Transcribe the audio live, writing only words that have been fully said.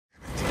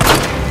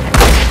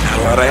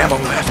lot of ammo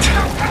left.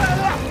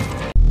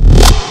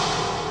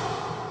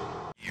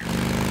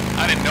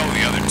 I didn't know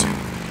the other two.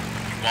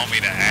 You want me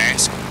to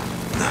ask?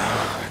 No,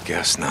 I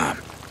guess not.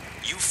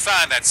 You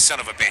find that son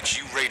of a bitch,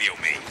 you radio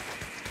me.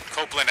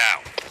 Copeland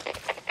out.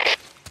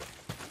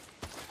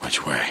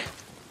 Which way?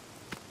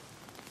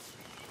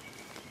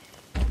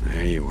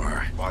 There you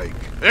are.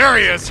 Mike. There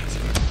he is!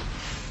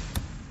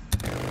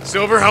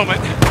 Silver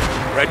helmet,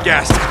 red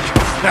gas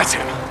tank. That's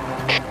him.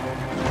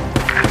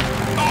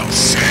 Oh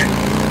shit!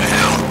 The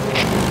hell?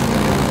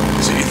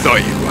 So you thought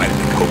you'd ride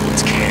into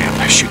Copeland's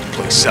camp, shoot the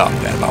place up,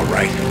 that about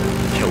right?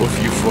 Kill a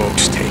few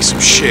folks, take some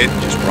shit,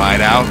 and just ride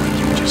out like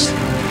you just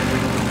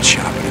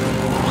chop it in the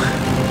mall.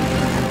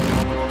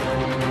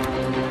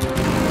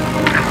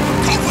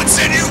 Copeland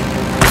sent you?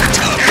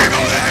 Tell him to go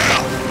to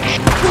hell!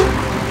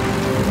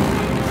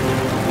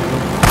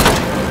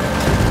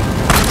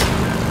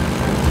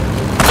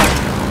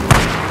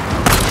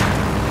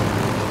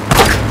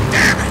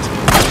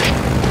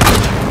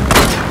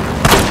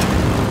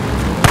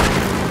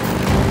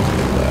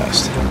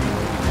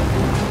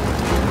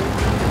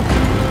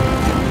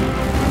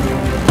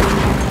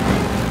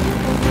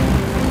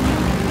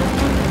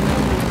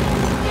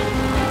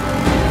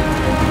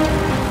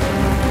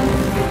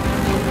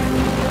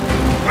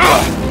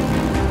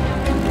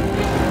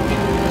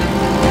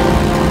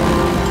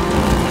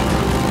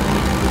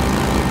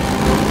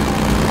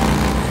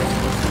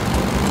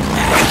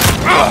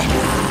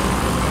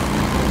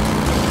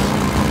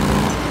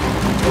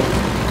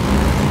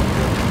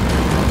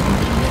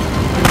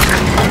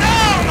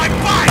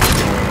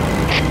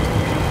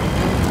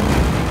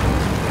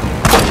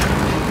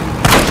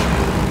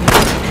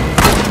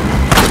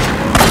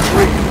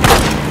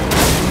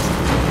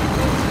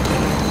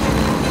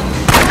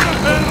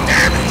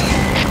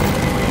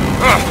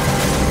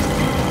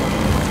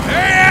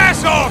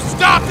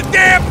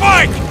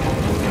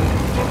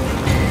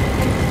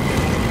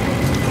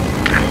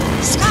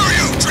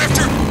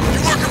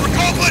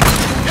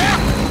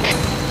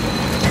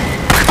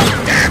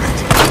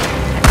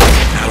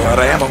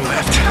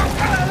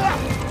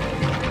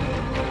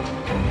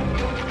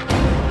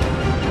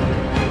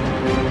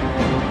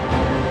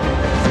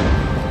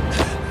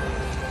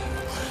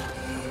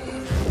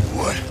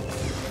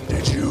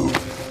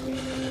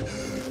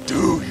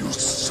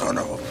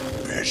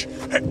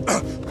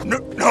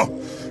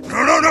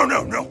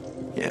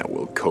 Yeah,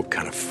 well, Cope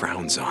kind of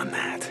frowns on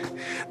that.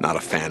 Not a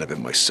fan of it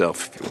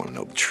myself, if you want to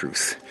know the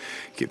truth.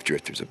 Give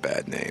drifters a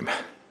bad name.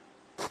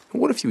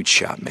 What if you'd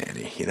shot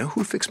Manny? You know,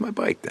 who'd fix my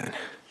bike then?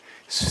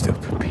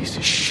 Stupid piece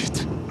of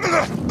shit.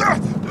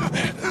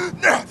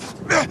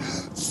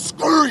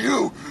 Screw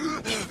you!